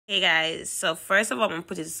Hey guys, so first of all, I'm gonna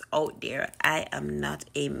put this out there. I am not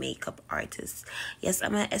a makeup artist. Yes,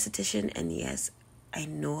 I'm an esthetician, and yes, I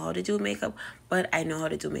know how to do makeup, but I know how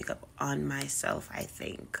to do makeup on myself, I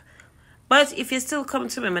think. But if you still come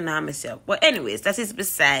to me, I'm not myself. But anyways, that is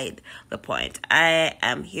beside the point. I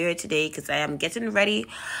am here today because I am getting ready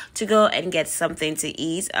to go and get something to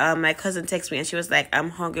eat. My cousin texted me and she was like,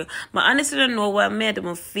 I'm hungry. But honestly, don't know what I made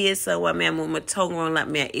my face or what I move my tongue around like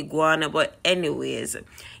me an iguana. But anyways,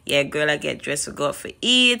 yeah, girl, I get dressed to go out for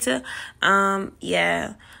eat.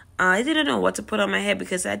 Yeah. I didn't know what to put on my hair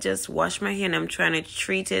because I just washed my hair and I'm trying to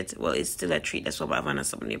treat it. Well, it's still a treat. That's what I'm on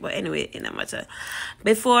something. But anyway, it doesn't matter.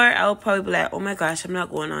 Before, I'll probably be like, oh my gosh, I'm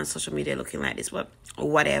not going on social media looking like this. But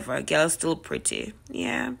whatever. Girl's still pretty.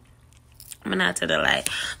 Yeah. I'm not to the lie.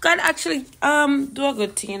 God actually do a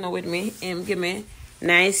good thing with me. Give me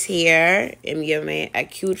nice hair. Give me a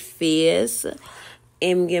cute face.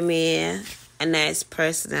 Give me a nice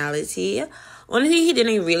personality. Only thing he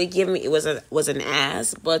didn't really give me was an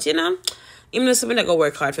ass, but even though something I go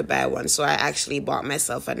work hard to buy one, so I actually bought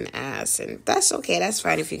myself an ass, and that's okay, that's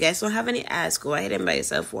fine. If you guys don't have any ass, go ahead and buy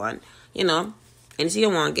yourself one, and if you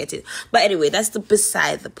want, get it. But anyway, that's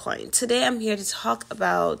beside the point. Today I'm here to talk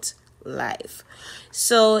about life.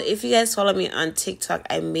 So if you guys follow me on TikTok,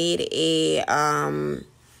 I made a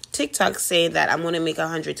TikTok saying that I'm gonna make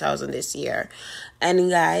 100,000 this year, and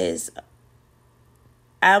guys,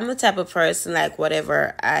 I'm the type of person, like,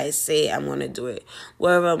 whatever I say, I'm going to do it.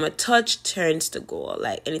 Wherever I'm a touch turns to gold.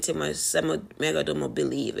 Like, anything I say, I'm going to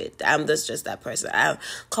believe it. I'm just that person.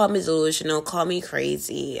 Call me delusional, call me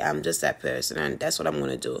crazy. I'm just that person, and that's what I'm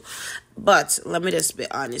going to do. But let me just be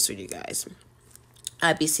honest with you guys.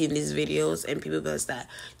 I be seeing these videos, and people be like,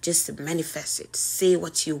 just manifest it. Say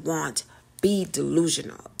what you want. Be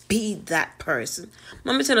delusional. Be that person.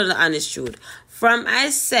 Let me tell you the honest truth. From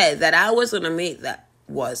I said that I was going to make that,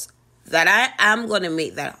 was that I am going to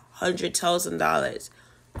make that $100,000.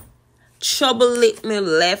 Trouble lick me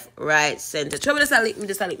left, right, center. Trouble just lick me.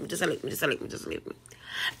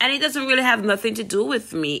 And it doesn't really have nothing to do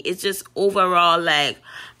with me. It's just overall, like,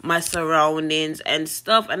 my surroundings and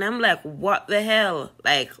stuff. And I'm like, what the hell?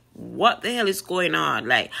 Like, what the hell is going on?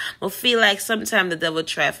 Like, I feel like sometimes the devil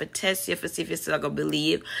try to test you to see if you're still going to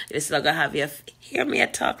believe. You're still going to have your... Hear me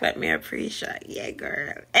talk like me appreciate. Yeah,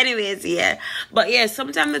 girl. Anyways, yeah. But yeah,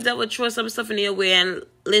 sometimes the devil throws some stuff in your way. And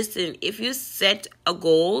listen, if you set a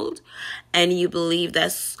goal and you believe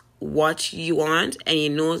that's what you want and you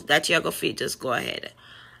know that you're going to fit, just go ahead.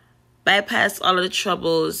 Bypass all of the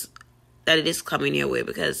troubles that it is coming your way,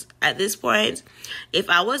 because at this point, if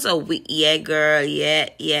I was a weak, yeah, girl, yeah.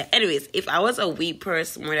 Anyways, if I was a weak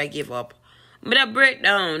person, would I give up? But I break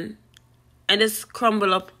down and just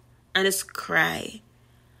crumble up and just cry,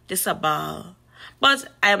 just a bawl. But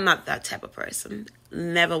I am not that type of person.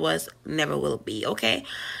 Never was, never will be, okay?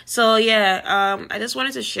 So, yeah, I just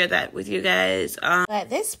wanted to share that with you guys. At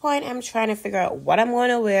this point, I'm trying to figure out what I'm going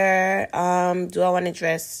to wear. Do I want to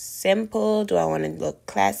dress simple? Do I want to look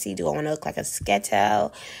classy? Do I want to look like a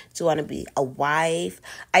skettle? Do I want to be a wife?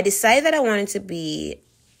 I decided that I wanted to be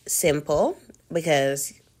simple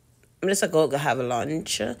because I'm just going to go have a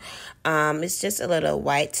lunch. It's just a little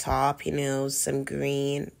white top, some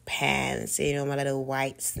green pants, my little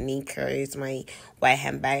white sneakers, my white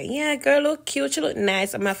handbag. Yeah, girl, look cute. You look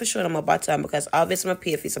nice. I'm going to have to show it on my bottom because obviously my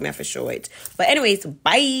PFE, so I'm going to have to show it. But anyways,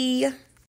 bye.